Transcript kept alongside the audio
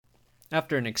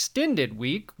After an extended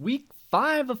week, week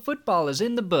 5 of football is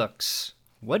in the books.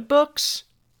 What books?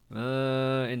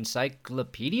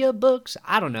 Encyclopedia books?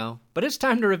 I don't know. But it's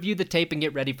time to review the tape and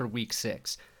get ready for week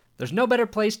 6. There's no better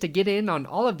place to get in on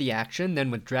all of the action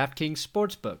than with DraftKings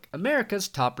Sportsbook, America's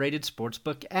top-rated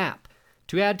sportsbook app.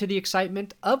 To add to the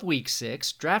excitement of week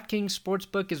 6, DraftKings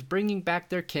Sportsbook is bringing back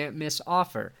their can't-miss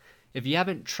offer. If you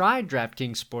haven't tried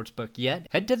DraftKings Sportsbook yet,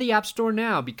 head to the App Store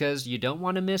now because you don't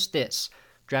want to miss this.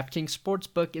 DraftKings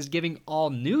Sportsbook is giving all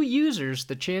new users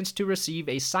the chance to receive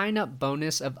a sign-up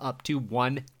bonus of up to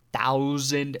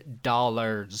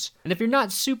 $1,000. And if you're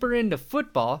not super into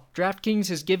football,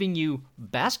 DraftKings is giving you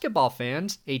basketball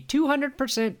fans a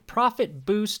 200% profit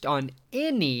boost on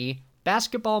any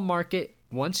basketball market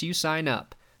once you sign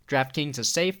up. DraftKings is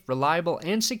safe, reliable,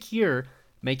 and secure,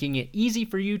 making it easy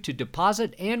for you to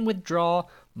deposit and withdraw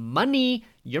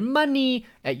your money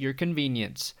at your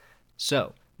convenience.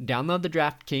 So, download the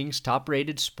DraftKings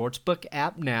top-rated sportsbook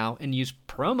app now and use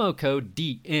promo code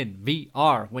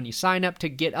DNVR when you sign up to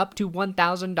get up to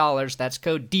 $1,000. That's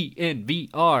code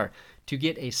DNVR to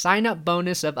get a sign-up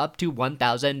bonus of up to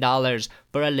 $1,000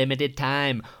 for a limited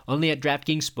time. Only at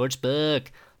DraftKings Sportsbook.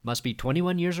 Must be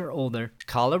 21 years or older.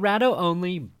 Colorado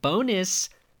only. Bonus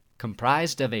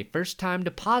comprised of a first-time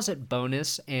deposit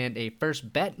bonus and a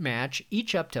first bet match,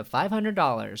 each up to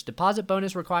 $500. Deposit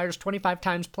bonus requires 25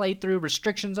 times playthrough.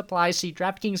 Restrictions apply. See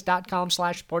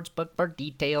DraftKings.com/sportsbook for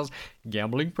details.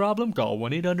 Gambling problem? Call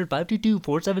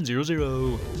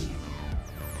 1-800-522-4700.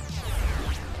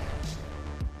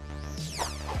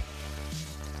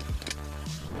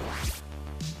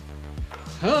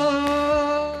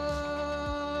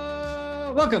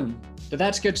 Welcome to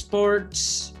That's Good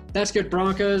Sports. That's Good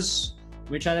Broncos.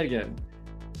 Let me try that again.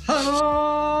 Hello!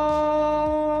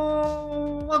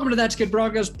 Welcome to That's Good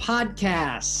Broncos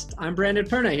podcast. I'm Brandon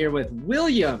Perna here with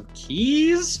William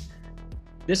Keys.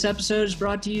 This episode is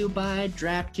brought to you by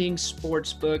DraftKings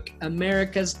Sportsbook,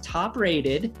 America's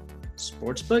top-rated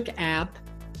sportsbook app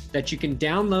that you can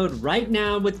download right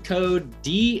now with code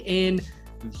DNVR.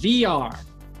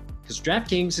 Because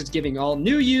DraftKings is giving all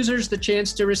new users the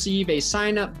chance to receive a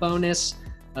sign-up bonus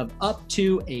of up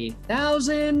to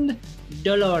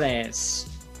 $1,000.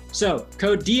 So,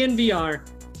 code DNVR,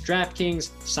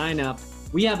 DraftKings, sign up.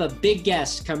 We have a big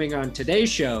guest coming on today's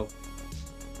show,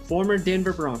 former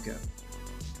Denver Bronco.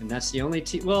 And that's the only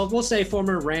team, well, we'll say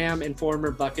former Ram and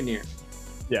former Buccaneer.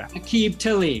 Yeah. Aqib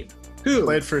Talib, who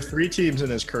played for 3 teams in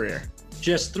his career.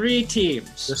 Just 3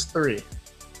 teams. Just 3.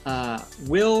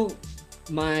 Will,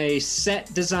 my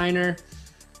set designer,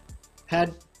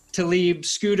 had Talib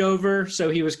scoot over, so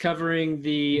he was covering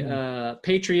the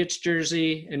Patriots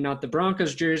jersey and not the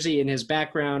Broncos jersey in his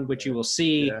background, which you will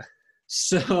see. Yeah.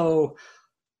 So,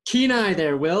 keen eye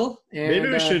there, Will. And, maybe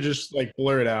we should just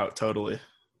blur it out totally.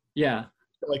 Yeah.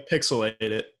 Pixelate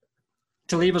it.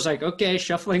 Talib was like, okay,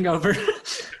 shuffling over.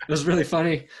 It was really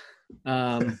funny.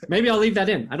 Maybe I'll leave that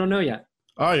in. I don't know yet.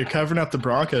 Oh, you're covering up the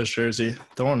Broncos jersey.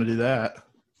 Don't want to do that.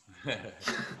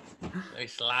 They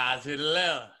slide to the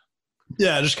left.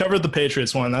 Yeah, just cover the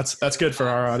Patriots one. That's good for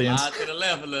our audience. Slide to the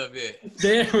left a little bit.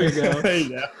 There we go. There you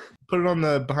go. Put it on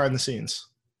the behind the scenes.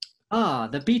 Ah,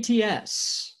 the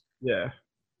BTS. Yeah.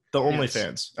 The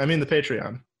OnlyFans. I mean the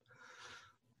Patreon.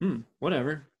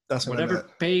 Whatever. That's what whatever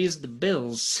pays the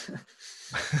bills.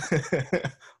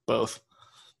 Both.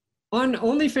 On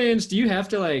OnlyFans, do you have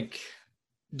to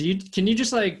can you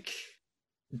just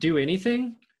do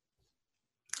anything?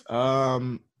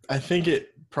 I think it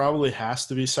probably has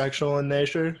to be sexual in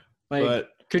nature. But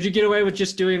could you get away with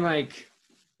just doing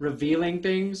revealing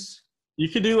things? You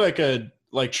could do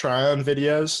try-on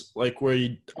videos, where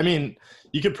you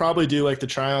could probably do the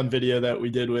try-on video that we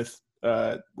did with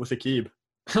Aqib.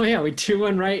 Oh yeah, we do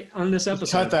one right on this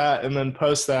episode. Cut that and then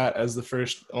post that as the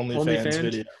first OnlyFans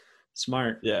video.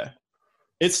 Smart. Yeah.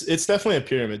 It's definitely a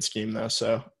pyramid scheme though,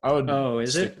 so I would. Oh,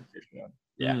 is it?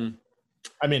 Yeah.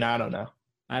 I mean, I don't know.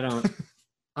 I don't.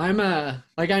 I'm I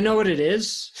know what it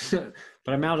is,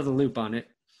 but I'm out of the loop on it.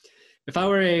 If I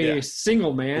were a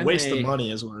single man, a waste of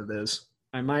money is what it is.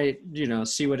 I might,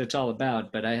 see what it's all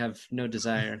about, but I have no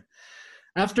desire.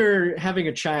 After having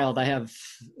a child, I have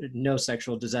no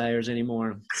sexual desires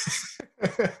anymore.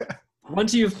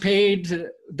 Once you've paid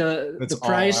the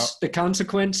price, the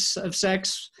consequence of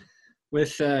sex,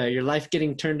 with your life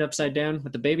getting turned upside down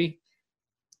with the baby,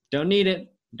 don't need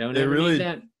it. Don't ever need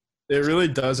that. It really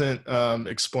doesn't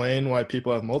explain why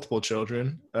people have multiple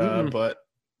children, but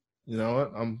you know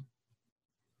what? I'm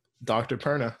Dr.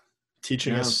 Perna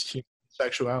teaching us human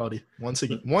sexuality once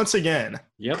again.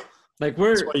 Yep.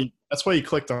 That's why you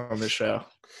clicked on this show.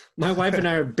 My wife and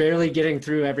I are barely getting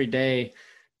through every day,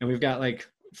 and we've got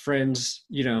friends,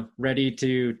 ready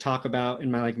to talk about,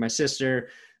 and my sister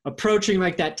approaching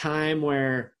like that time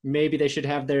where maybe they should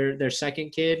have their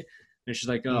second kid. And she's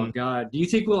like, oh God, do you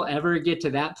think we'll ever get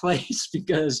to that place?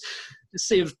 Because it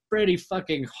seems pretty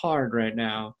fucking hard right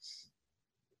now.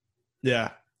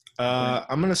 Yeah.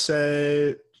 I'm going to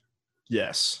say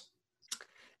yes.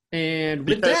 And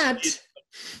with that,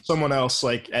 someone else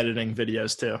like editing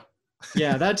videos too.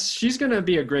 Yeah, she's going to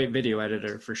be a great video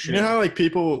editor for sure. You know how like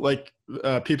people in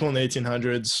the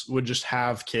 1800s would just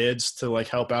have kids to like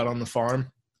help out on the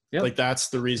farm? Yep. Like that's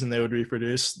the reason they would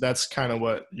reproduce. That's kind of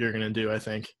what you're going to do, I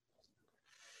think.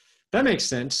 That makes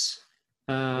sense.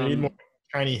 We need more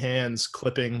tiny hands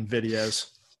clipping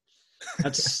videos.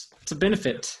 It's a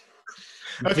benefit.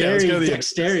 Okay, very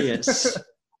dexterous.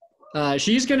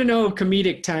 She's going to know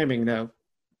comedic timing though.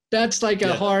 That's like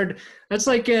it's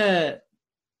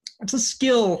a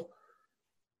skill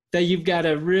that you've got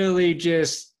to really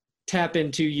just tap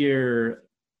into your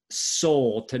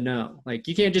soul to know. Like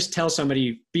you can't just tell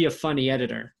somebody, be a funny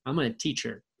editor. I'm going to teach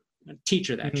her. I'm going to teach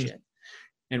her that shit.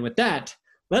 And with that,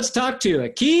 let's talk to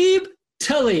Aqib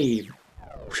Talib.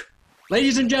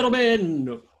 Ladies and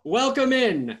gentlemen, welcome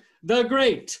in the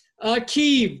great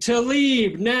Aqib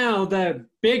Talib, now the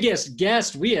biggest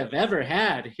guest we have ever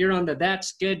had here on the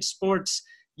That's Good Sports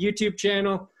YouTube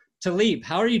channel. Talib,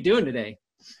 how are you doing today?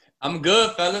 I'm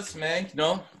good, fellas, man.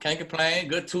 Can't complain.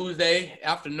 Good Tuesday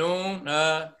afternoon.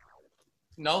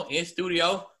 In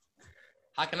studio.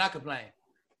 How can I complain?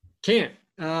 Can't.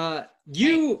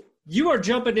 You are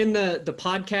jumping in the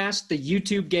podcast, the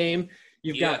YouTube game.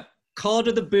 You've got Call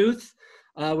to the Booth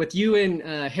with you and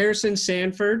Harrison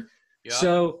Sanford. Yeah.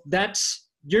 So that's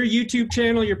your YouTube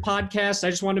channel, your podcast. I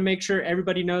just want to make sure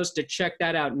everybody knows to check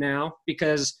that out now,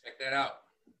 because check that out.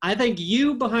 I think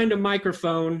you behind a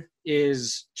microphone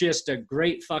is just a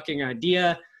great fucking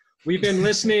idea. We've been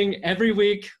listening every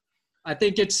week. I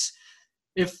think it's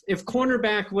if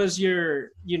cornerback was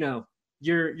your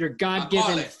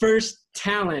God-given first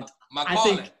talent,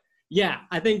 I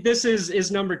think this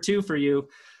is number 2 for you.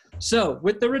 So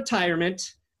with the retirement,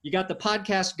 you got the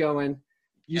podcast going.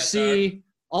 You see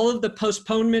all of the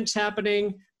postponements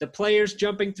happening, the players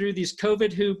jumping through these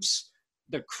COVID hoops,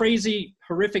 the crazy,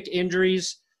 horrific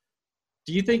injuries.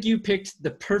 Do you think you picked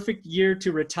the perfect year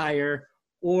to retire?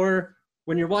 Or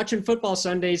when you're watching football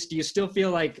Sundays, do you still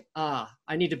feel like, I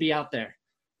need to be out there?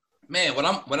 Man, when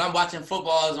I'm watching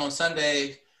footballs on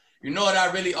Sundays, you know what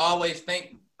I really always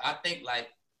think? I think like,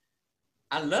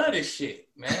 I love this shit,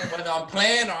 man. Whether I'm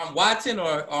playing or I'm watching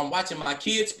or I'm watching my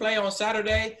kids play on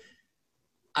Saturday,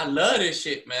 I love this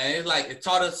shit, man. It's like it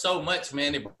taught us so much,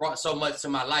 man. It brought so much to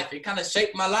my life. It kind of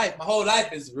shaped my life. My whole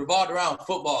life is revolved around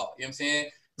football. You know what I'm saying?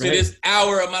 Right. To this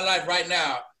hour of my life right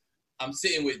now, I'm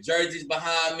sitting with jerseys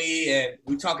behind me and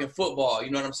we talking football. You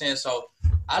know what I'm saying? So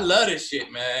I love this shit,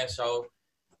 man. So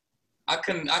I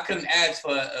couldn't ask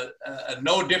for a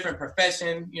no different profession.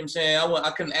 You know what I'm saying?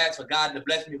 I couldn't ask for God to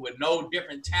bless me with no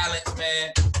different talents,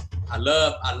 man. I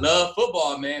love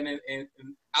football, man, and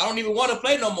I don't even want to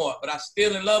play no more, but I'm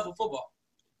still in love with football.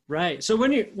 Right. So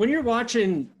when you're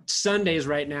watching Sundays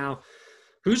right now,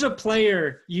 who's a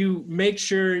player you make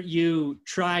sure you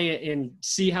try it and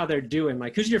see how they're doing?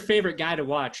 Like, who's your favorite guy to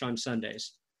watch on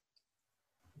Sundays?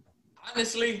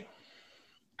 Honestly,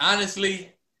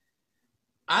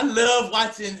 I love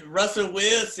watching Russell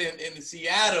Wilson in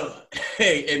Seattle.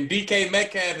 Hey, and DK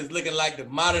Metcalf is looking like the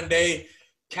modern day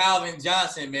Calvin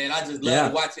Johnson, man. I just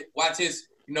love to watch his,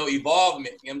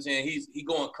 evolvement. You know what I'm saying? He's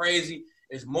going crazy.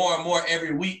 It's more and more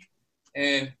every week.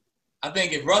 And I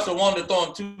think if Russell wanted to throw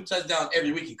him 2 touchdowns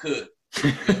every week, he could.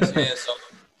 You know what I'm saying? So,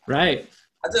 right.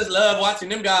 I just love watching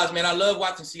them guys, man. I love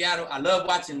watching Seattle. I love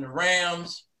watching the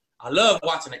Rams. I love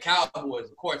watching the Cowboys,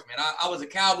 of course, man. I was a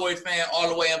Cowboys fan all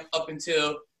the way up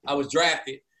until I was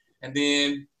drafted. And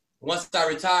then once I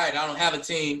retired, I don't have a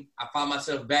team. I found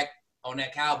myself back on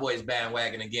that Cowboys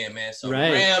bandwagon again, man. So right.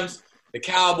 The Rams, the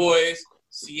Cowboys,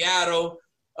 Seattle,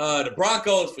 the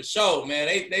Broncos for sure, man.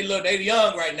 They're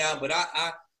young right now, but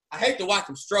I hate to watch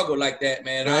them struggle like that,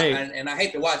 man. Right. And I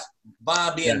hate to watch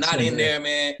Von being not in there,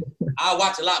 man. I'll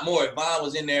watch a lot more if Von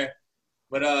was in there.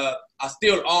 But I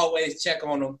still always check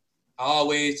on them. I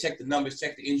always check the numbers,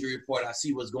 check the injury report. I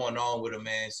see what's going on with them,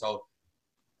 man. So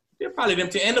they're probably them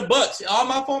two. And the Bucks. All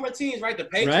my former teams, right? The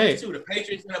Patriots, too. The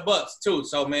Patriots and the Bucks, too.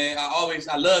 So, man,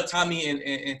 I love Tommy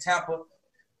in Tampa.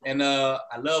 And I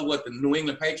love what the New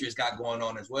England Patriots got going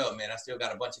on as well, man. I still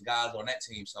got a bunch of guys on that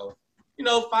team. So,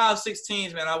 5-6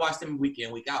 teams, man, I watch them week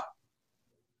in, week out.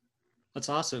 That's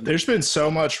awesome. There's been so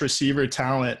much receiver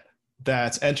talent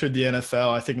that's entered the NFL,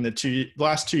 I think, in the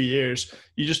last 2 years.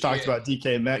 You just talked about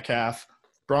DK Metcalf.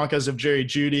 Broncos of Jerry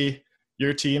Jeudy.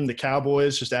 your team, the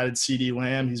Cowboys, just added CeeDee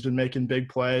Lamb. He's been making big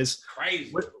plays.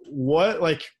 Crazy.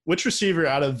 Which receiver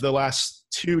out of the last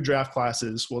 2 draft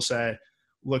classes will say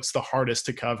looks the hardest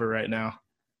to cover right now?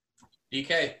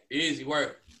 DK, easy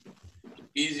work.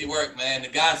 Easy work, man. The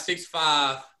guy's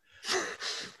 6'5",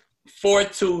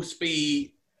 4.2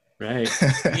 speed. Right.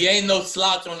 He ain't no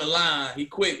slouch on the line. He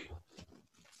quick.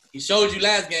 He showed you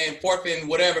last game,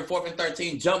 4th and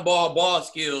 13, jump ball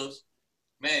skills.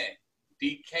 Man,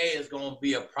 DK is going to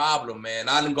be a problem, man.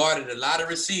 I done guarded a lot of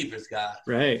receivers, guys.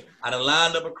 Right. I done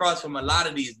lined up across from a lot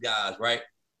of these guys, right?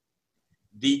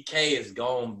 DK is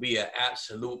going to be an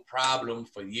absolute problem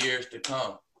for years to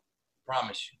come.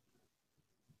 Promise you.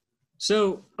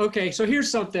 So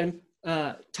here's something.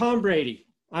 Tom Brady.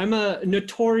 I'm a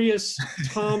notorious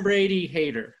Tom Brady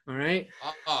hater, all right?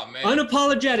 Oh, man.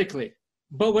 Unapologetically.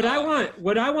 But what I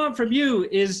want from you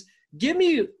is give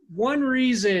me one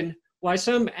reason why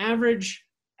some average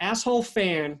asshole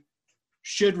fan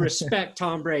should respect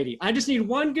Tom Brady. I just need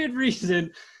one good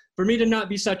reason for me to not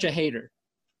be such a hater.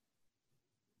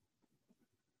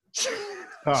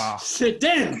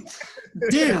 Damn.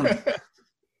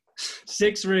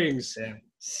 6 rings. Damn.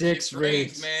 6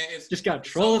 rings. Man. Just got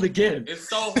trolled again. It's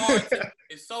so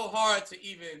hard to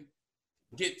even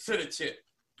get to the tip.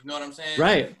 You know what I'm saying?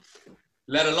 Right.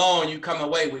 Let alone you come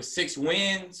away with 6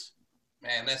 wins.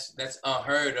 Man, that's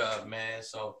unheard of, man.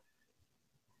 So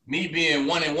me being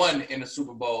 1-1 in the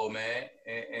Super Bowl, man,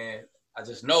 and I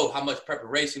just know how much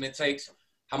preparation it takes,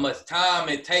 how much time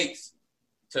it takes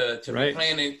to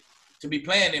be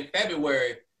playing in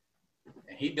February.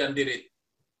 And he done did it.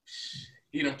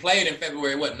 He done played in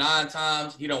February, 9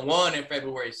 times? He done won in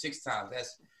February 6 times.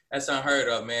 That's unheard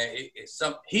of, man.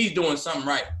 He's doing something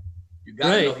right. You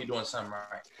got to know he's doing something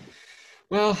right.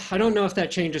 Well, I don't know if that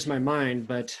changes my mind,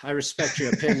 but I respect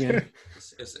your opinion.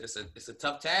 It's a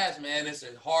tough task, man. It's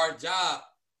a hard job.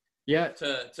 Yeah.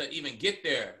 To even get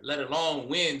there, let alone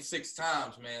win 6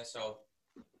 times, man. So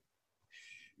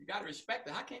you gotta respect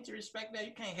it. How can't you respect that?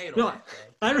 You can't hate on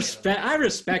that. I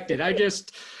respect it.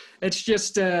 It's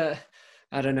just I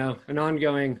don't know, an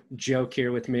ongoing joke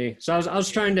here with me. So I was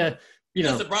trying to,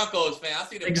 That's a Broncos fan. I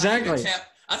see the exactly.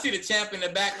 I see the champ in the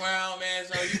background, man.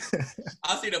 So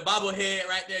I see the bobblehead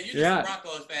right there. You're just a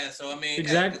Broncos fan. So, I mean,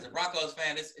 exactly. As a Broncos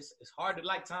fan, it's hard to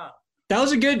like Tom. That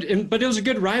was but it was a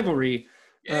good rivalry.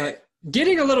 Yeah.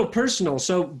 Getting a little personal.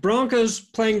 So Broncos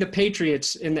playing the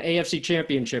Patriots in the AFC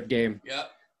Championship game.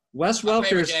 Yep. Wes My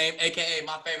favorite Welker's game, a.k.a.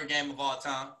 my favorite game of all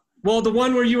time. Well, the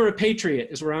one where you were a Patriot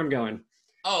is where I'm going.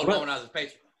 Oh, no, when I was a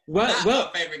Patriot. Not my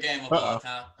favorite game of all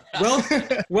time.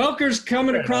 Welker's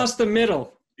coming across the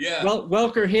middle. Yeah.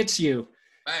 Welker hits you.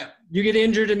 Bam. You get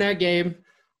injured in that game.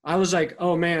 I was like,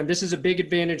 oh, man, this is a big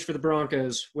advantage for the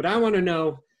Broncos. What I want to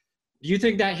know, do you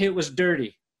think that hit was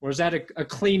dirty? Or is that a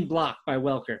clean block by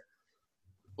Welker?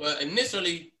 Well,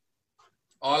 initially,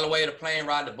 all the way to plane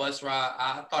ride, the bus ride,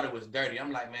 I thought it was dirty.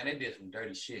 I'm like, man, they did some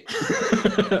dirty shit.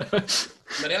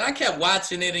 But then I kept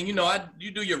watching it, and,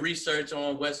 you do your research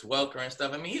on Wes Welker and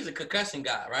stuff. I mean, he's a concussion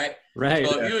guy, right? Right.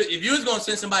 So if you was going to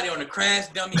send somebody on a crash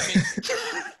dummy mission,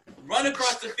 run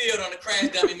across the field on a crash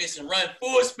dummy mission, run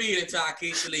full speed into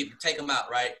Aqib Talib and take him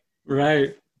out, right?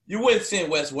 Right. You wouldn't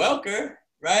send Wes Welker,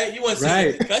 right? You wouldn't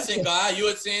send a concussion guy. You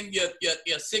would send your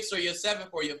 6th or your 7th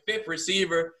or your 5th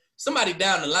receiver, somebody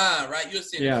down the line, right? You would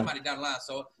send somebody down the line.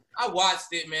 So I watched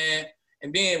it, man,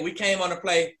 and then we came on the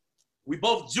play. We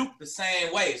both juked the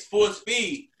same way. It's full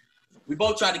speed. We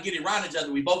both tried to get it around each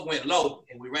other. We both went low,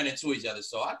 and we ran into each other.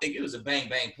 So I think it was a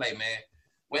bang-bang play, man.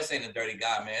 Wes ain't a dirty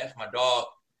guy, man. That's my dog.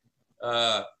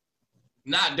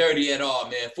 Not dirty at all,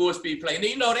 man. Full speed play. And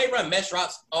then, they run mesh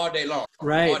routes all day long.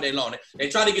 Right. All day long. They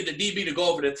try to get the DB to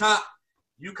go over the top.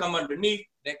 You come underneath.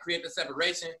 That create the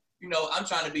separation. I'm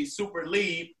trying to be super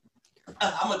lead.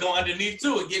 I'm going to go underneath,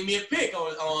 too, and get me a pick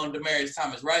on Demaryius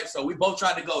Thomas, right? So we both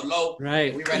tried to go low.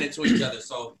 Right. We ran into each other.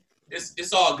 So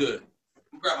it's all good.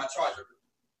 Grab my charger.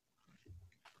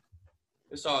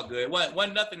 It's all good.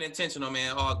 Wasn't nothing intentional,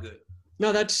 man. All good.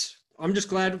 No, I'm just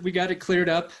glad we got it cleared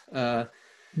up.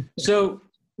 So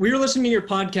we were listening to your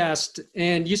podcast,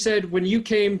 and you said when you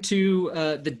came to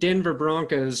the Denver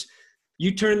Broncos,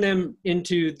 you turned them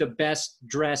into the best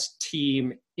dressed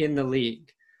team in the league.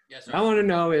 Yes, sir. I want to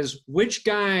know is which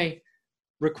guy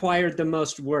required the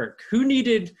most work? Who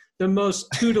needed the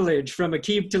most tutelage from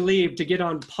Aqib Talib to get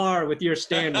on par with your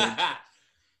standard?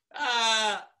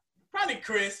 Probably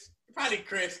Chris.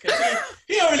 Because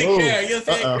he don't really care. You know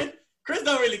what I'm saying? Chris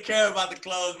don't really care about the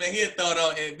clothes, man. He'll throw it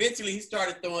on. And eventually, he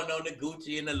started throwing on the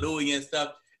Gucci and the Louis and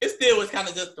stuff. It still was kind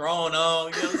of just thrown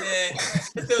on. You know what I'm saying?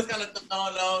 It still was kind of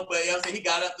thrown on. But, you know what I'm saying? He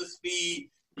got up to speed.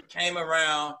 He came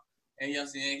around. And you know what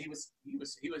I'm saying? He was a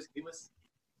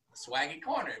swaggy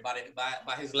corner by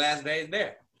his last days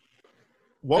there.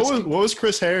 What was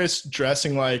Chris Harris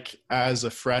dressing like as a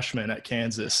freshman at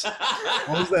Kansas?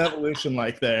 What was the evolution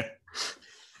like there?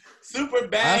 Super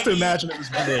baggy. I have to imagine it was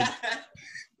big.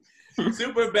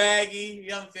 Super baggy, you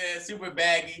know what I'm saying? Super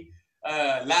baggy.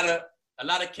 A lot of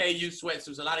KU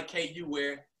sweatsuits, a lot of KU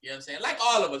wear. You know what I'm saying? Like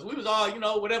all of us, we was all, you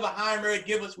know, whatever Heimer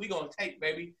give us, we gonna take,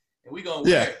 baby, and we gonna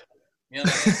wear it. You know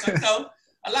what I'm saying? So, you know,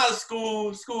 a lot of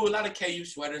school, a lot of KU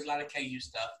sweaters, a lot of KU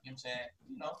stuff. You know what I'm saying?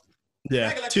 You know. Yeah,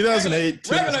 Regular, 2008.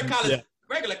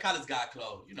 Regular college guy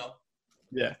clothes, you know.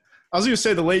 Yeah, I was gonna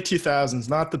say the late 2000s,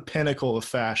 not the pinnacle of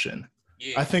fashion.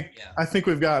 Yeah, I think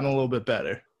we've gotten a little bit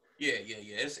better. Yeah.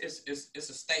 It's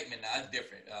a statement now. It's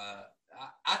different.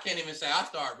 I can't even say I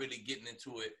started really getting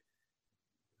into it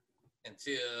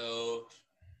until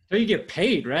you get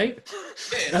paid, right?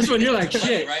 Yeah, that's when you're like, money,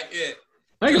 shit, right? Yeah.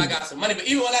 I got some money, but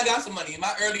even when I got some money, in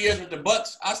my early years with the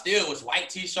Bucks, I still was white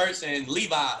T-shirts and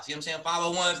Levi's. You know what I'm saying?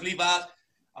 501s, Levi's.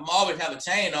 I'm always have a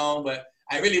chain on, but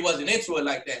I really wasn't into it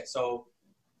like that. So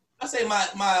I say my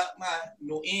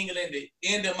New England, the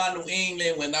end of my New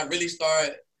England, when I really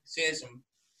started seeing some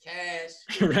cash.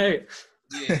 Right.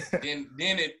 Yeah. then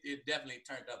it definitely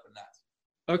turned up a notch.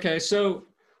 Okay, so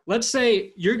let's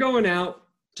say you're going out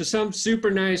to some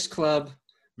super nice club,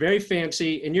 very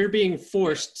fancy, and you're being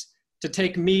forced to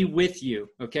take me with you,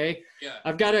 okay? Yeah.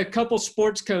 I've got a couple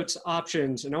sports coats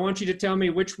options, and I want you to tell me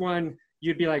which one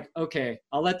you'd be like, okay,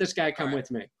 I'll let this guy come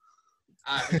with me.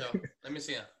 All right, so let me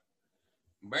see him.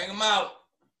 Bring him out.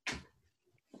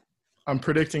 I'm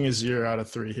predicting a 0 out of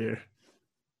 3 here.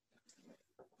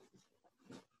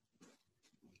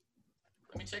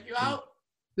 Let me check you out.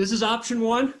 This is option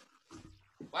 1.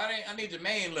 I need your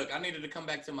main look. I needed to come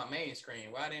back to my main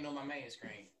screen. Why didn't on my main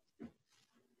screen?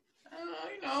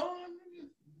 You know,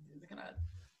 how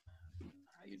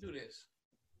you do this?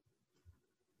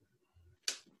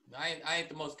 I ain't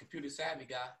the most computer savvy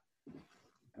guy.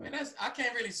 I mean, I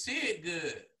can't really see it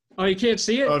good. Oh, you can't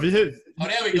see it? Oh, if you hit. Oh,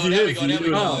 there we go. There we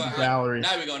go. Gallery.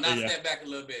 There we go. Now step back a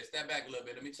little bit.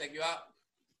 Let me check you out.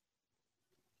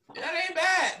 That ain't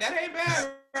bad. That ain't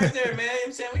bad right there, man. You know what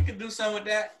I'm saying? We could do something with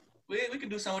that. We could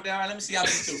do something with that. All right, let me see how you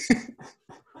do.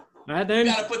 All right, then.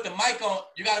 You gotta put the mic on.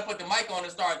 You gotta put the mic on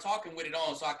and start talking with it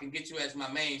on, so I can get you as my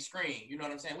main screen. You know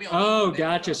what I'm saying?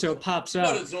 Gotcha. So it pops up.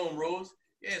 You know the Zoom rules.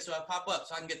 Yeah, so I pop up,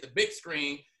 so I can get the big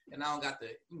screen, and I don't got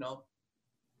the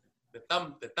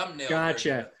thumbnail.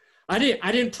 Gotcha. I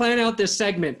didn't plan out this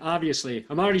segment. Obviously,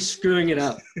 I'm already screwing it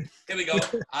up. Here we go.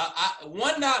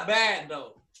 One not bad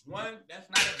though. One that's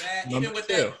not a bad. Even with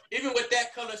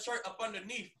that color shirt up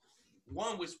underneath,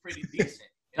 one was pretty decent.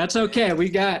 That's okay. We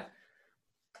got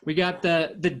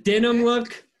the denim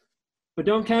look, but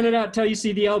don't count it out till you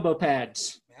see the elbow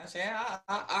pads. I'm saying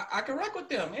I can rock with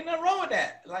them. Ain't nothing wrong with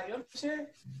that. Like, you know what I'm saying?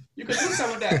 You can do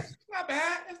something with that. It's not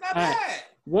bad. It's not bad. Right.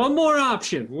 One more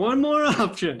option.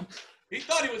 He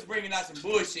thought he was bringing out some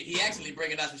bullshit. He actually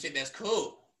bringing out some shit that's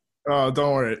cool. Oh,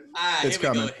 don't worry. It's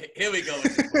coming. Here we go.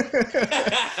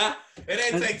 It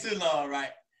ain't take too long,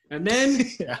 right? And then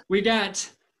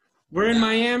we're in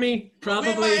Miami,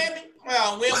 probably. We're in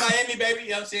Miami, baby. You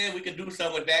know what I'm saying? We can do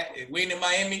something with that. If we ain't in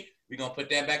Miami, we're going to put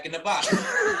that back in the box.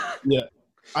 Yeah.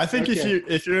 I think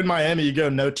if you're in Miami, you go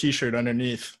no T-shirt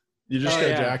underneath. You just go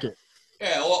jacket.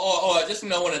 Yeah, or just,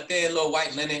 with a thin little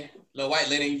white linen,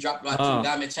 you drop about 2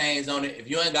 diamond chains on it. If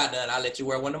you ain't got none, I'll let you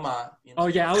wear one of mine. You know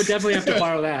I would definitely have to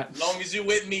borrow that. As long as you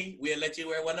with me, we'll let you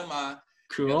wear one of mine.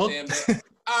 Cool. You know what I'm saying,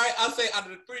 all right, I'll say out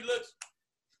of the 3 looks,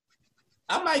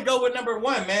 I might go with number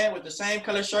 1, man, with the same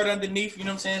color shirt underneath. You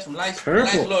know what I'm saying? Some nice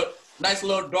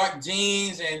little dark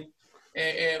jeans, and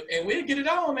we'll get it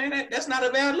on, man. That's not a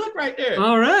bad look right there.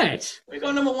 All right. We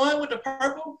go number 1 with the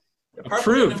purple. The purple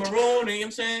Approved. and the maroon, you know what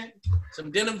I'm saying?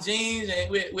 Some denim jeans, and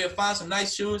we'll find some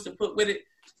nice shoes to put with it.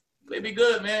 We'll be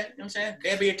good, man. You know what I'm saying?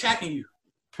 They'll be attacking you.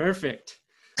 Perfect.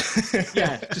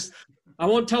 Yeah, I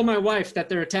won't tell my wife that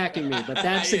they're attacking me, but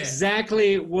that's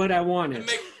exactly what I wanted.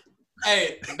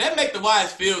 That make the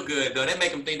wives feel good, though. That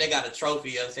make them think they got a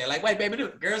trophy, you know what I'm saying? Like, wait, baby, the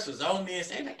girls was on me and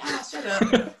say, like, shut up.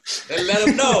 They let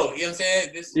them know, you know what I'm saying?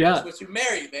 This is what you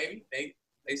married, baby.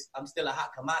 I'm still a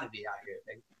hot commodity out here,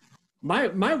 baby.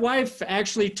 My wife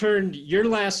actually turned your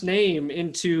last name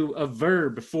into a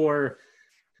verb for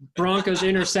Broncos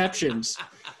interceptions.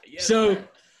 Yes, so sir.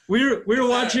 we were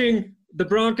watching the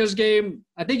Broncos game.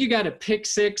 I think you got a pick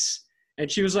 6, and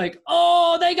she was like,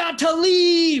 "Oh, they got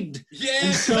Talib." Yeah.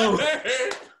 And so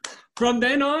from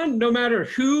then on, no matter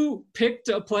who picked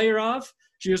a player off,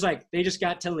 she was like, "They just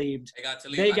got Talib." They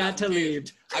got Talib.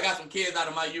 I got some kids out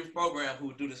of my youth program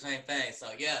who do the same thing. So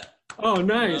yeah. Oh,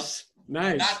 nice.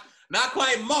 Nice. Not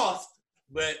quite Most,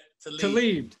 but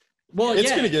Talib. Well, It's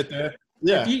going to get there.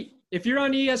 Yeah. If you're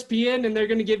on ESPN and they're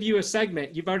going to give you a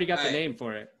segment, you've already got the name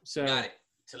for it. So got it.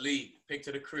 Talib, pick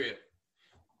to the crib.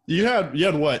 You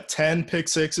had what, 10 pick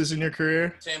sixes in your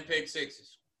career? 10 pick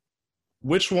sixes.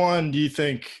 Which one do you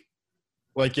think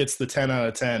gets the 10 out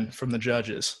of 10 from the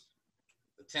judges?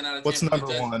 The 10 out of 10. What's number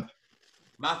one?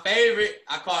 My favorite,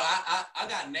 I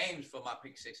got names for my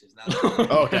pick sixes now.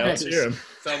 Okay, let's hear them.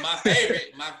 So my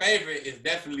favorite is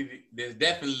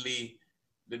definitely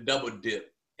the double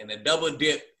dip. And the double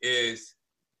dip is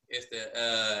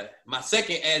the my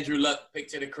second Andrew Luck pick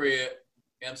to the crib. You know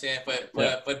what I'm saying?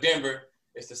 For Denver.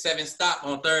 It's the 7 stop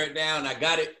on third down. I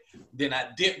got it. Then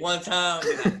I dipped one time.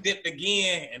 Then I dipped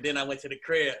again. And then I went to the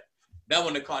crib. That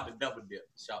one they called the double dip.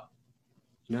 So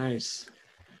nice.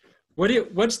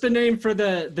 What's the name for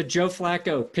the Joe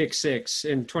Flacco pick six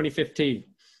in 2015?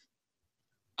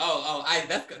 That's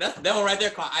that one right there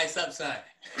called Ice Up Son.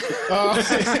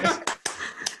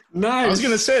 Nice. I was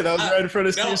gonna say that was right in front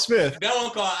of Steve Smith. That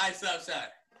one called Ice Up Son.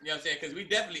 You know what I'm saying? Because we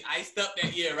definitely iced up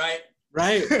that year, right?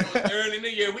 Right. Early in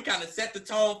the year, we kind of set the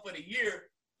tone for the year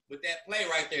with that play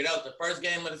right there. That was the first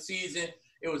game of the season.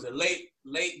 It was a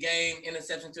late game,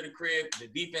 interception to the crib. The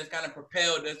defense kind of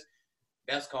propelled us.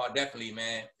 That's called definitely,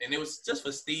 man. And it was just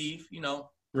for Steve, you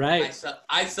know. Right.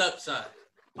 Ice up, son.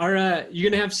 Are you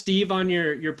gonna have Steve on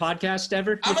your podcast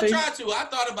ever? I'm gonna try to. I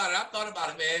thought about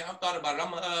it, man.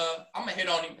 I'm gonna hit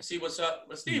on him and see what's up.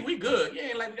 But Steve, we good. Yeah,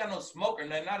 ain't like we got no smoke or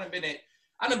nothing. I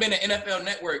done been at NFL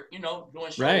Network, you know,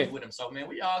 doing shows with him. So man,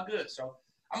 we all good. So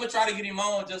I'm gonna try to get him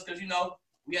on just because, you know,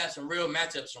 we had some real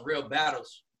matchups, some real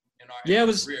battles in our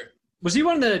career. Was he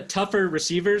one of the tougher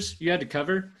receivers you had to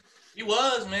cover? He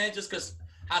was, man, just because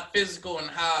how physical and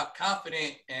how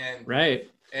confident and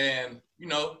you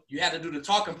know, you had to do the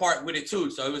talking part with it too.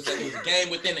 So it was a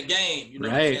game within a game, you know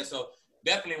what I'm saying? So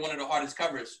definitely one of the hardest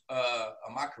covers of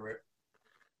my career.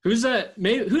 Who's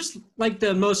like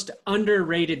the most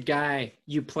underrated guy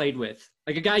you played with?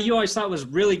 Like a guy you always thought was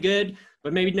really good,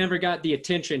 but maybe never got the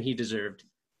attention he deserved.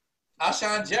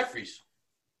 Alshon Jeffries.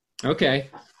 Okay.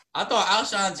 I thought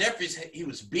Alshon Jeffries, he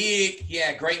was big, he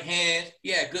had great hands, he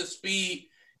had good speed,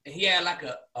 and he had like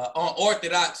a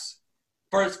unorthodox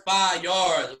first 5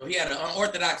 yards. He had an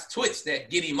unorthodox twitch that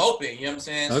get him open, you know what I'm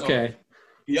saying? Okay. So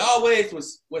he always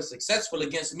was successful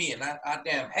against me, and I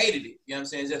damn hated it, you know what I'm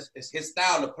saying? It's his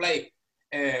style of play.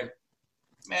 And,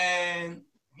 man,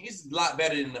 he's a lot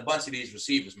better than a bunch of these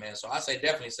receivers, man. So I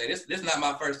definitely say this is not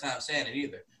my first time saying it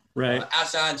either. Right.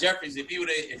 Alshon Jeffries, if he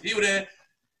would have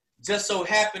just so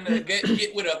happened to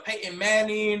get with a Peyton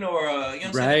Manning or you know what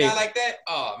I'm saying, a guy like that,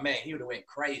 oh man, he would have went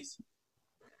crazy.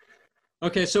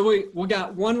 Okay, so we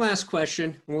got one last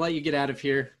question. We'll let you get out of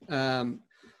here.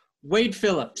 Wade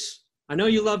Phillips. I know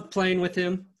you loved playing with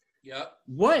him. Yep.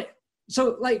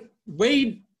 So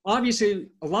Wade, obviously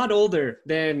a lot older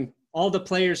than all the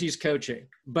players he's coaching,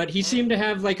 but he seemed to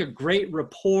have like a great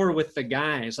rapport with the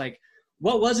guys. Like,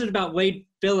 what was it about Wade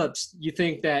Phillips you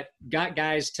think that got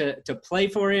guys to play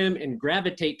for him and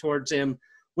gravitate towards him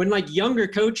when like younger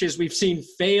coaches we've seen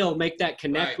fail make that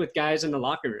connect with guys in the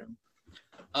locker room?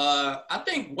 I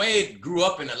think Wade grew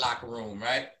up in the locker room,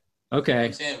 right? Okay. You know what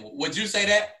I'm saying? Would you say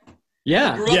that?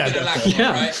 Yeah. Grew up in the locker room,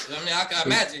 right? I mean, I can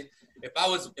imagine if I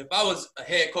was a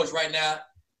head coach right now,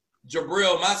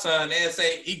 Jabril, my son, they'd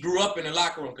say he grew up in the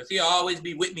locker room because he'll always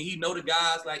be with me. He know the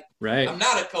guys. Like, I'm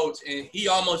not a coach, and he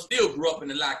almost still grew up in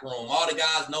the locker room. All the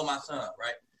guys know my son,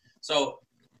 right? So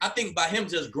I think by him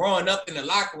just growing up in the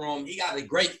locker room, he got a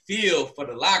great feel for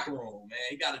the locker room, man.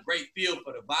 He got a great feel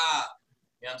for the vibe,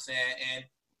 you know what I'm saying? And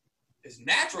it's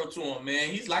natural to him, man.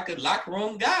 He's like a locker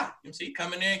room guy. You see,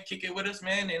 come in there and kick it with us,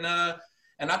 man.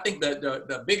 And I think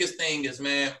the biggest thing is,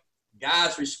 man,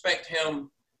 guys respect him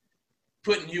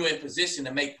putting you in position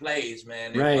to make plays,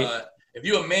 man. If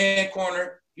you're a man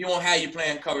corner, he won't have you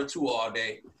playing cover 2 all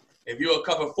day. If you're a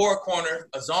cover 4 corner,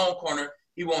 a zone corner,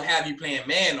 he won't have you playing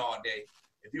man all day.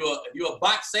 If you're a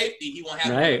box safety, he won't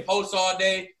have you in a post all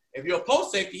day. If you're a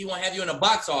post safety, he won't have you in a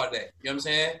box all day. You know what I'm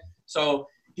saying? So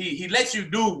he lets you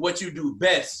do what you do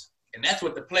best. And that's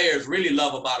what the players really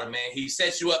love about him, man. He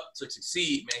sets you up to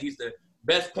succeed, man. He's the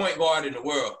best point guard in the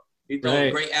world. He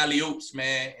throws great alley-oops,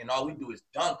 man, and all we do is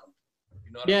dunk them.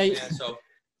 You know what I'm saying? So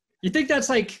you think that's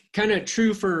like kind of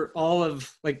true for all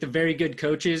of like the very good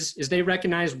coaches is they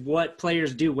recognize what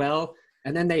players do well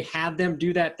and then they have them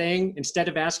do that thing instead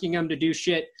of asking them to do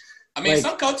shit. I mean,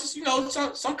 some coaches, you know,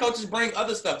 some coaches bring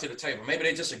other stuff to the table. Maybe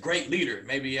they're just a great leader.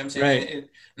 Maybe, you know what I'm saying,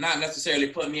 not necessarily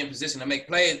putting me in position to make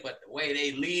plays, but the way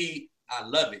they lead, I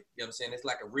love it. You know what I'm saying? It's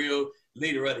like a real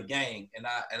leader of the game, and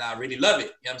I really love it. You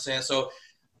know what I'm saying? So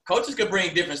coaches could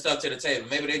bring different stuff to the table.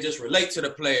 Maybe they just relate to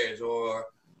the players or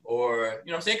you know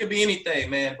what I'm saying? It could be anything,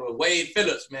 man. But Wade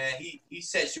Phillips, man, he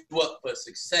sets you up for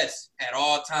success at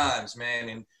all times, man.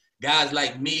 And guys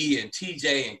like me and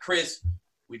TJ and Chris,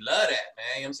 we love that,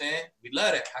 man. You know what I'm saying? We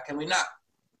love that. How can we not?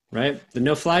 Right. The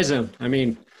no-fly zone. I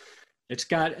mean, it's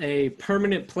got a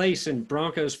permanent place in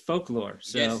Broncos folklore.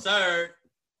 So. Yes, sir.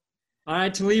 All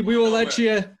right, Talib, we will let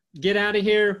you get out of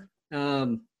here.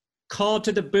 Call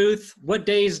to the booth. What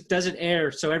days does it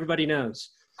air so everybody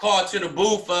knows? Call to the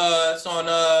booth. It's on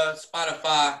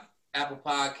Spotify, Apple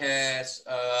Podcasts,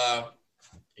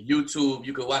 YouTube.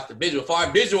 You can watch the visual. For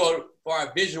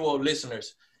our visual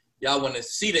listeners, y'all want to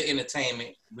see the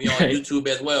entertainment, we on YouTube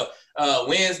as well.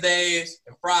 Wednesdays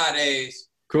and Fridays,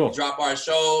 cool. We drop our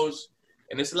shows.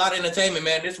 And it's a lot of entertainment,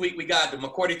 man. This week we got the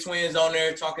McCourty twins on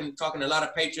there talking a lot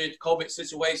of Patriots COVID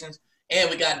situations. And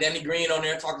we got Danny Green on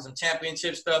there talking some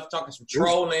championship stuff, talking some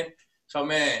trolling. So,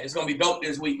 man, it's going to be dope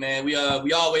this week, man. We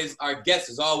always, our guest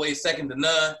is always second to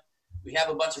none. We have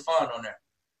a bunch of fun on there.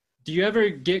 Do you ever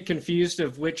get confused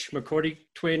of which McCourty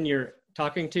twin you're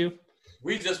talking to?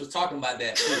 We just was talking about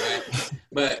that too, right?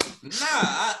 But,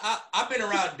 I've been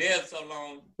around Dev so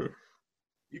long.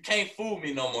 You can't fool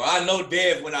me no more. I know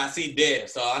Dev when I see Dev.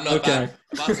 So I know if I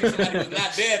see somebody who's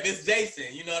not Dev, it's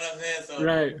Jason. You know what I'm saying? So,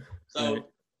 right. So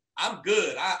I'm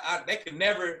good. They can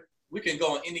never, we can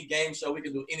go on any game show. We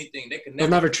can do anything. They'll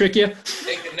never trick you?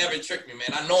 They can never trick me,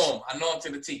 man. I know them. I know them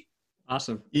to the T.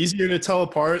 Awesome. Easier to tell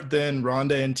apart than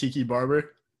Rondé and Tiki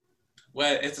Barber?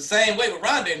 Well, it's the same way with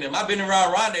Rondé and them. I've been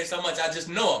around Rondé so much, I just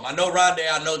know them. I know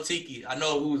Rondé. I know Tiki. I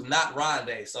know who's not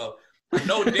Rondé. So I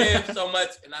know Dev so much,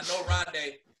 and I know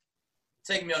Rondé.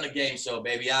 Take me on the game show,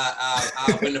 baby.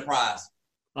 I'll win the prize.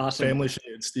 Awesome. Family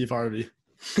Feud, Steve Harvey.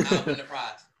 I'll win the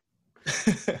prize.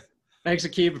 Thanks,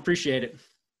 Aqib. Appreciate it.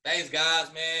 Thanks,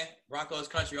 guys, man. Broncos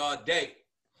country all day.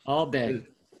 All day.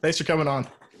 Thanks for coming on.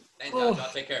 Thanks, y'all.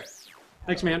 Take care.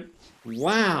 Thanks, man.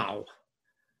 Wow.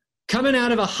 Coming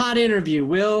out of a hot interview,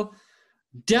 Will.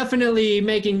 Definitely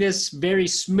making this very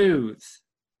smooth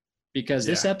because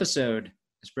this episode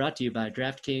is brought to you by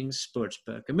DraftKings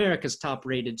Sportsbook, America's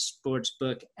top-rated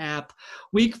sportsbook app.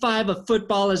 Week 5 of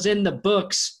football is in the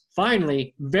books.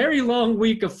 Finally, very long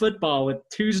week of football with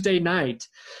Tuesday night.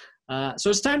 So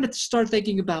it's time to start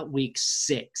thinking about Week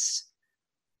 6.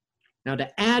 Now,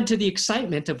 to add to the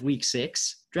excitement of Week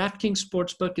 6, DraftKings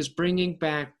Sportsbook is bringing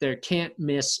back their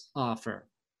can't-miss offer,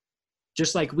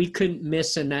 just like we couldn't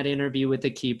miss in that interview with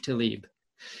Aqib Talib.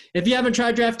 If you haven't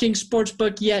tried DraftKings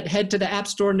Sportsbook yet, head to the App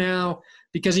Store now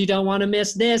because you don't want to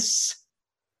miss this.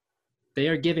 They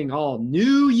are giving all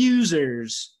new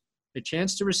users a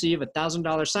chance to receive a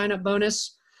 $1,000 sign-up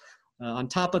bonus. On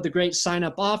top of the great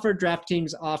sign-up offer,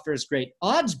 DraftKings offers great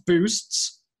odds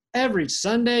boosts every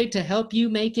Sunday to help you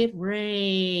make it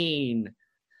rain.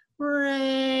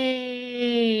 Rain.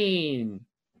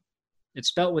 It's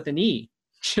spelled with an E,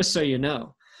 just so you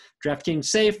know. DraftKings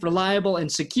safe, reliable,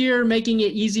 and secure, making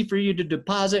it easy for you to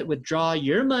deposit, withdraw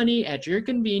your money at your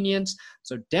convenience.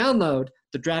 So download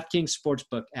the DraftKings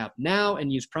Sportsbook app now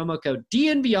and use promo code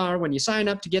DNVR when you sign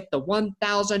up to get the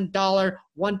 $1,000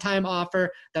 one-time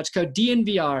offer. That's code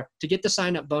DNVR to get the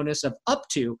sign-up bonus of up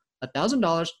to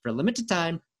 $1,000 for a limited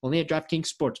time, only at DraftKings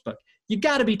Sportsbook. You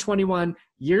got to be 21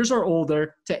 years or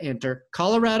older to enter.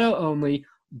 Colorado only.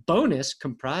 Bonus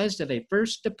comprised of a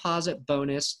first deposit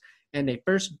bonus and a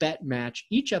first bet match,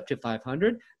 each up to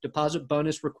 $500. Deposit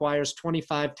bonus requires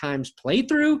 25 times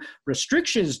playthrough.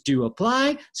 Restrictions do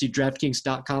apply. See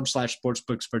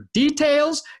DraftKings.com/sportsbooks for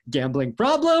details. Gambling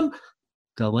problem?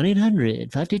 Call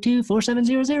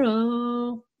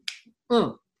 1-800-522-4700.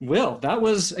 Oh, Will, that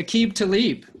was Aqib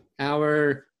Talib,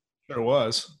 our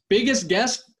biggest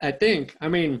guest, I think. I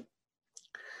mean,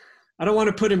 I don't want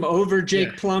to put him over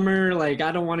Jake Plummer. Like,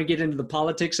 I don't want to get into the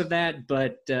politics of that,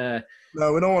 but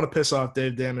no, we don't want to piss off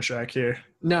Dave Damashek here.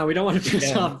 No, we don't want to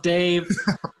piss off Dave.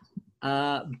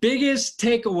 Biggest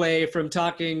takeaway from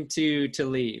talking to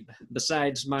Talib,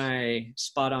 besides my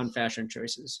spot-on fashion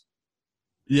choices?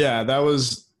 Yeah, that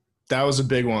was a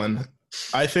big one.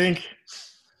 I think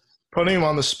putting him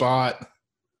on the spot,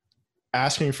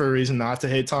 asking for a reason not to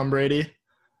hate Tom Brady,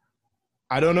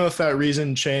 I don't know if that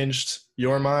reason changed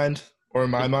your mind or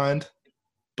my mind,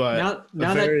 but now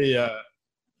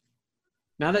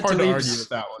that hard to argue with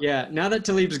that one. Yeah, now that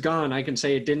Talib's gone, I can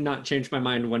say it did not change my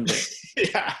mind one bit.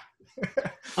 Yeah.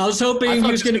 I was hoping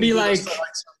he was going to be like something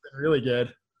really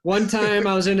good. One time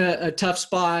I was in a tough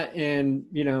spot and,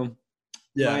 you know,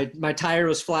 my tire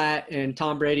was flat and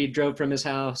Tom Brady drove from his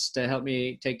house to help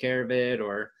me take care of it,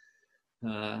 or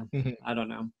I don't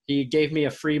know. He gave me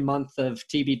a free month of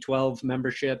TB12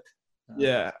 membership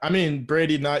Yeah, I mean,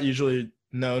 Brady not usually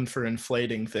known for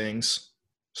inflating things,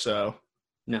 so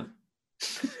No.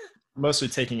 mostly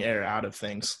taking air out of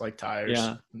things like tires,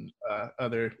 Yeah. and,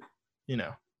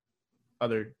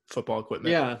 other football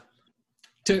equipment. Yeah.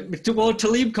 Well,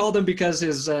 Talib called him because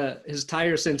his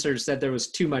tire sensor said there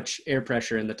was too much air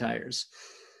pressure in the tires,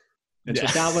 and so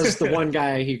that was the one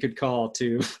guy he could call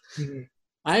to.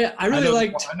 I know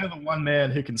the one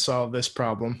man who can solve this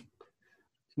problem.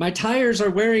 My tires are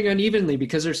wearing unevenly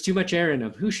because there's too much air in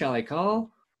them. Who shall I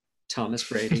call? Thomas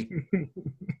Brady.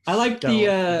 I like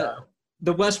the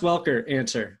Wes Welker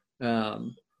answer.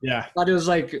 Yeah. Thought it was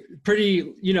like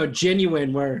pretty,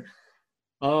 genuine where,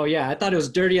 oh yeah, I thought it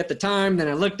was dirty at the time. Then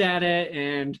I looked at it,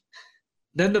 and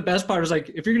then the best part was like,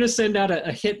 if you're going to send out a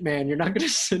hitman, you're not going to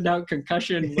send out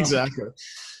concussion. Exactly.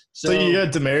 So you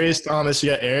got Demaryius Thomas,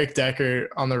 you got Eric Decker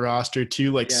on the roster,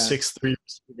 2 6'3"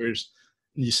 receivers.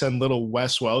 You send little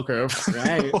Wes Welker over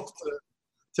right.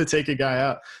 to take a guy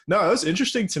out. No, it was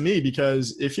interesting to me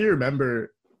because if you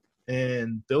remember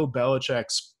in Bill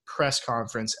Belichick's press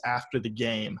conference after the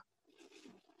game,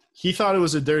 he thought it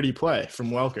was a dirty play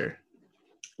from Welker.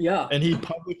 Yeah. And he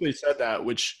publicly said that,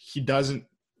 which he doesn't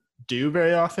do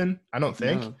very often, I don't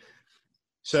think. No.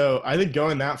 So I think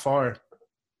going that far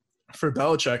for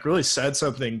Belichick really said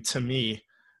something to me.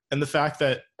 And the fact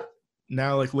that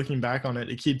now, looking back on it,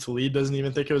 Aqib Talib doesn't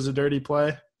even think it was a dirty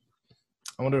play.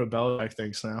 I wonder what Belichick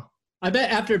thinks now. I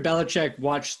bet after Belichick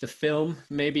watched the film,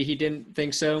 maybe he didn't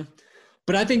think so.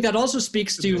 But I think that also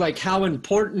speaks to, how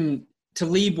important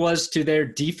Talib was to their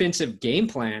defensive game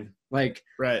plan. Right.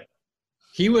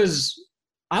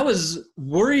 I was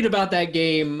worried about that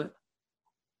game,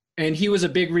 and he was a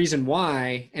big reason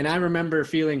why. And I remember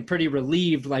feeling pretty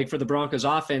relieved, for the Broncos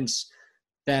offense,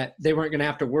 that they weren't going to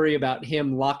have to worry about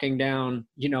him locking down,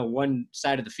 one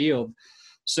side of the field.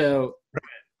 So,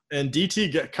 and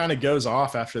DT kind of goes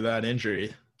off after that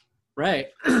injury. Right.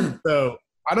 So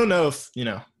I don't know if,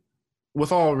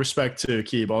 with all respect to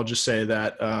Aqib, I'll just say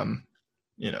that,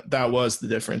 that was the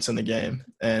difference in the game.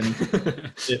 And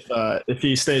if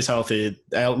he stays healthy,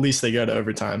 at least they go to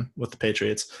overtime with the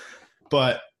Patriots.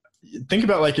 But think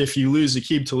about if you lose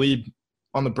Aqib Talib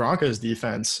on the Broncos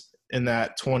defense in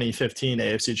that 2015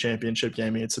 AFC Championship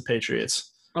game against the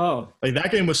Patriots. Oh.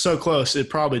 That game was so close, it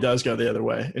probably does go the other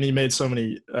way. And he made so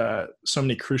many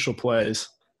crucial plays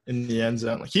in the end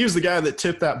zone. He was the guy that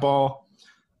tipped that ball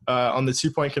on the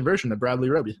 2-point conversion to Bradley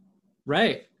Roby.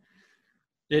 Right.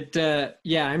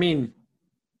 I mean,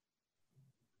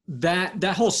 that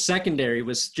whole secondary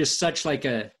was just such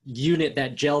a unit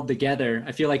that gelled together.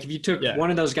 I feel like if you took one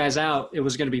of those guys out, it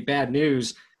was going to be bad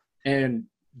news. And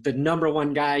the number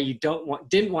one guy you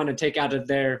didn't want to take out of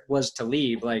there was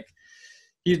Talib.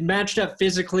 He matched up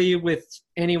physically with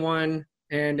anyone,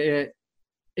 and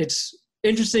it's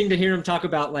interesting to hear him talk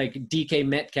about DK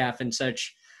Metcalf in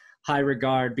such high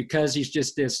regard because he's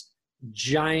just this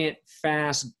giant,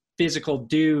 fast, physical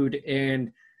dude,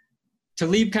 and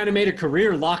Talib kind of made a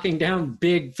career locking down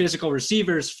big physical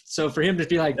receivers. So for him to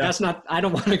be I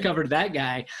don't want to cover that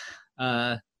guy,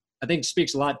 I think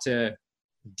speaks a lot to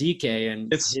DK.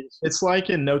 And it's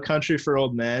like in No Country for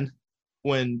Old Men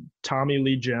when Tommy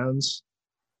Lee Jones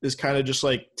is kind of just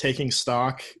taking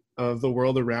stock of the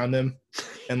world around him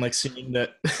and seeing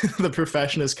that the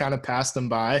profession has kind of passed him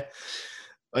by.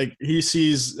 He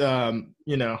sees Javier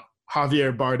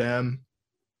Bardem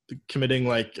committing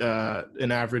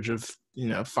an average of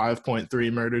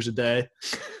 5.3 murders a day,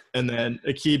 and then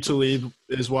Aqib Talib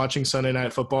is watching Sunday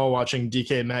Night Football, watching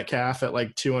DK Metcalf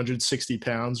at 260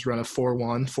 pounds run a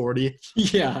 4.1 40.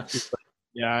 Yeah.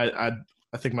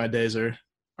 I think my days are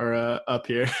up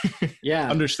here. Yeah.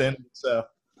 Understandable. So.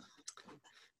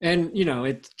 And,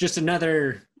 it's just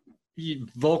another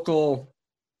vocal,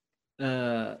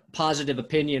 positive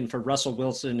opinion for Russell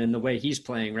Wilson and the way he's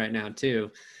playing right now,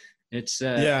 too. It's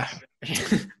I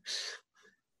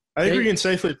think we can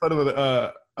safely put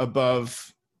him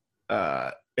above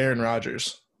Aaron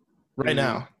Rodgers right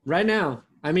now. Right now.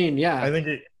 I mean, yeah. I think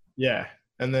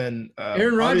and then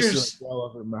Aaron Rodgers well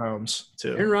over Mahomes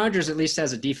too. Aaron Rodgers at least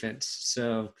has a defense,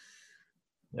 so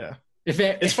yeah.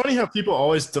 It's funny how people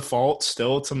always default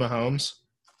still to Mahomes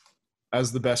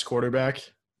as the best quarterback.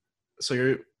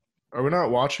 So are we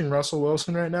not watching Russell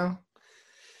Wilson right now?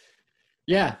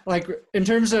 Yeah, in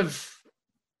terms of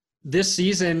this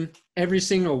season, every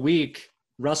single week,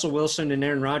 Russell Wilson and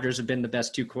Aaron Rodgers have been the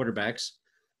best two quarterbacks.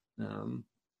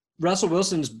 Russell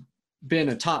Wilson's been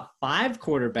a top 5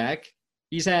 quarterback.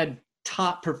 He's had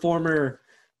top performer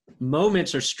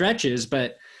moments or stretches,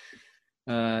 but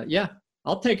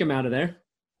I'll take him out of there.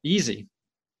 Easy.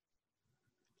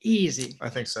 I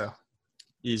think so.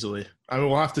 Easily. I mean,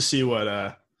 we'll have to see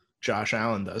what Josh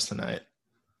Allen does tonight.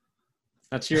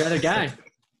 That's your other guy.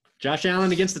 Josh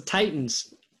Allen against the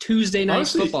Titans. Tuesday night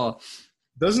football.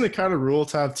 Doesn't it kind of rule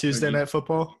to have Tuesday night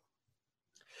football?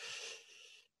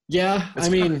 Yeah, it's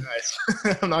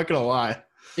nice. I'm not gonna lie.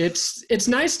 It's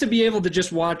nice to be able to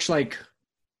just watch like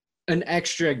an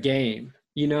extra game,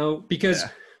 because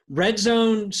Red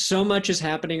Zone, so much is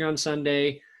happening on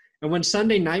Sunday, and when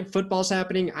Sunday night football's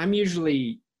happening,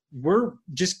 we're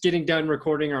just getting done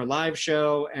recording our live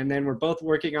show, and then we're both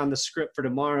working on the script for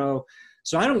tomorrow.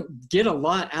 So I don't get a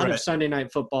lot out of Sunday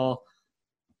night football.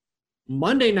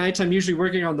 Monday nights, I'm usually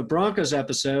working on the Broncos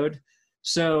episode.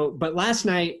 But last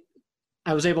night,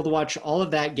 I was able to watch all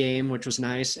of that game, which was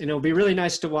nice. And it'll be really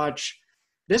nice to watch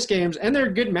this game. And they're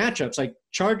good matchups. Like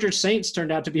Chargers-Saints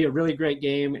turned out to be a really great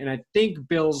game. And I think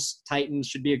Bills-Titans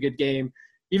should be a good game.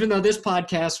 Even though this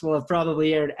podcast will have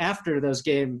probably aired after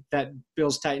that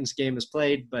Bills-Titans game is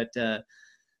played. But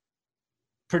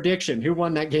prediction, who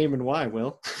won that game and why,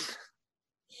 Will?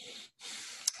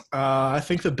 I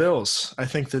think the Bills. I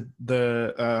think that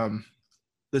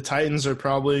the Titans are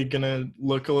probably gonna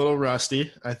look a little rusty.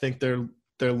 I think their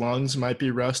lungs might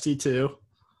be rusty too.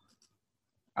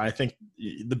 I think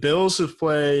the Bills have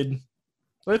played.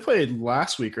 They played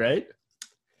last week, right?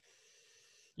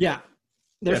 Yeah.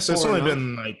 So it's only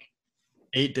been like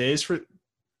 9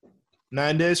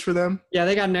 days for them. Yeah,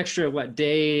 they got an extra,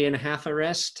 day and a half of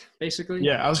rest, basically?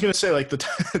 Yeah, I was going to say,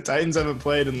 the Titans haven't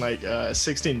played in,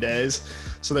 16 days,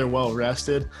 so they're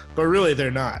well-rested. But really,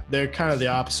 they're not. They're kind of the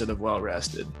opposite of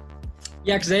well-rested.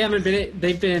 Yeah, because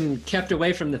they've been kept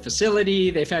away from the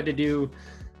facility. They've had to do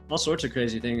all sorts of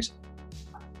crazy things.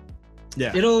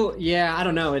 Yeah. I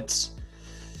don't know. It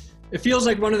feels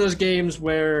like one of those games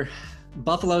where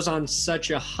Buffalo's on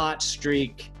such a hot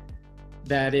streak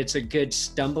that it's a good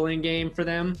stumbling game for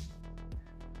them.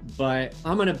 But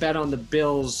I'm going to bet on the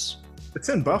Bills. It's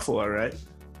in Buffalo, right?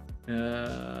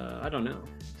 I don't know.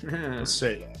 Let's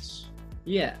say yes.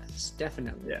 Yes,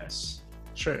 definitely. Yes.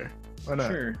 Sure. Why not?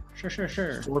 Sure.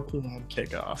 4 p.m.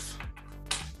 kickoff.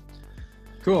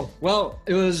 Cool. Well,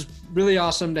 it was really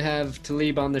awesome to have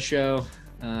Talib on the show.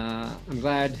 I'm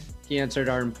glad he answered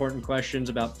our important questions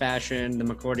about fashion, the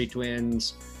McCourty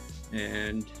twins,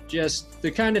 and just the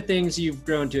kind of things you've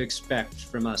grown to expect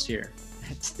from us here.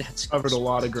 That's covered a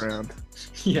lot of ground.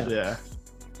 Yeah.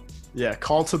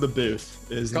 Call to the Booth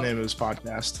is the name of his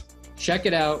podcast. Check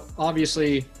it out.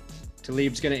 Obviously,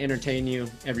 Talib's going to entertain you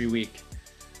every week.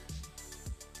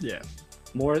 Yeah.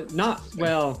 More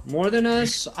than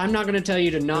us. I'm not going to tell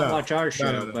you to not watch our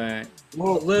show, but a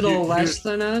little less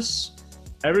than us.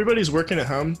 Everybody's working at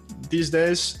home these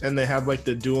days, and they have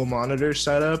the dual monitor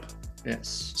set up.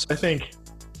 Yes. So I think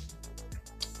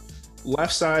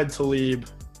left side Talib,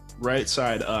 right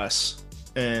side us,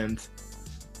 and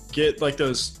get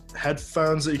those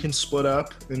headphones that you can split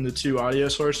up into 2 audio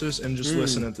sources and just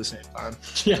listen at the same time.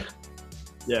 Yeah.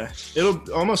 Yeah. It'll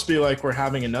almost be like we're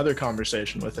having another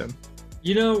conversation with him.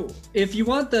 If you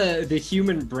want the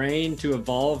human brain to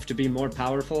evolve to be more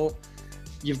powerful,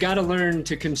 you've got to learn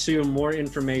to consume more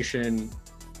information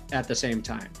at the same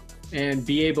time and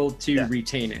be able to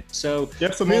retain it. So you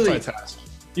have to multitask.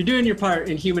 You're doing your part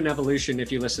in human evolution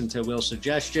if you listen to Will's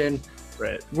suggestion.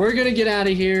 Right. We're going to get out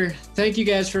of here. Thank you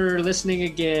guys for listening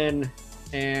again,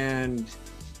 and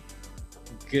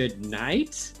good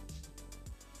night.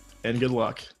 And good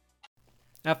luck.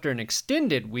 After an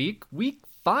extended week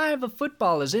 5 of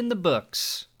football is in the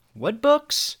books. What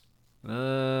books?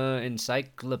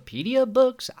 Encyclopedia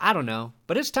books? I don't know.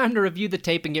 But it's time to review the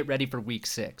tape and get ready for week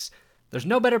 6. There's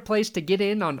no better place to get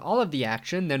in on all of the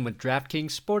action than with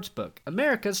DraftKings Sportsbook,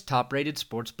 America's top-rated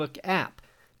sportsbook app.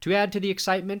 To add to the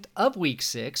excitement of week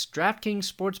 6,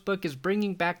 DraftKings Sportsbook is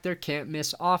bringing back their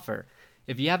can't-miss offer.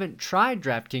 If you haven't tried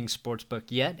DraftKings Sportsbook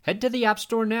yet, head to the App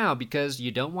Store now because you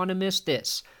don't want to miss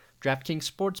this. DraftKings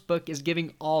Sportsbook is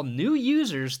giving all new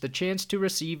users the chance to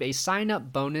receive a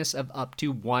sign-up bonus of up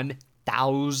to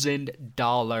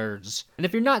 $1,000. And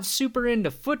if you're not super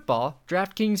into football,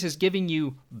 DraftKings is giving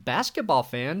you basketball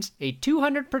fans a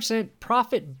 200%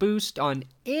 profit boost on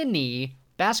any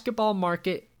basketball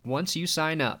market once you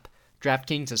sign up.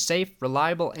 DraftKings is safe,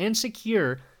 reliable, and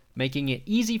secure, making it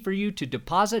easy for you to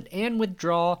deposit and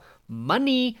withdraw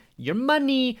your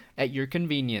money at your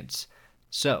convenience.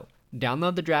 So,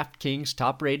 download the DraftKings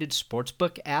top-rated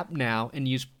sportsbook app now and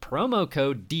use promo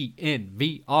code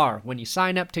DNVR when you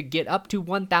sign up to get up to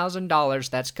 $1,000.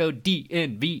 That's code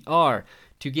DNVR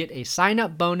to get a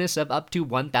sign-up bonus of up to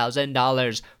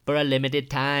 $1,000 for a limited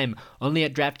time. Only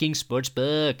at DraftKings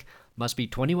Sportsbook. Must be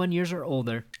 21 years or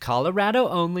older. Colorado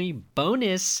only.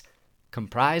 Bonus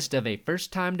comprised of a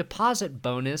first-time deposit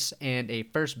bonus and a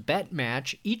first bet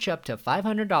match, each up to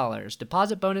 $500.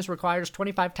 Deposit bonus requires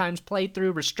 25 times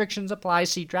playthrough. Restrictions apply.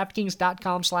 See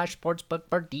DraftKings.com/sportsbook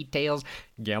for details.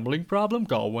 Gambling problem?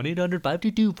 Call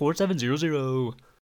 1-800-522-4700.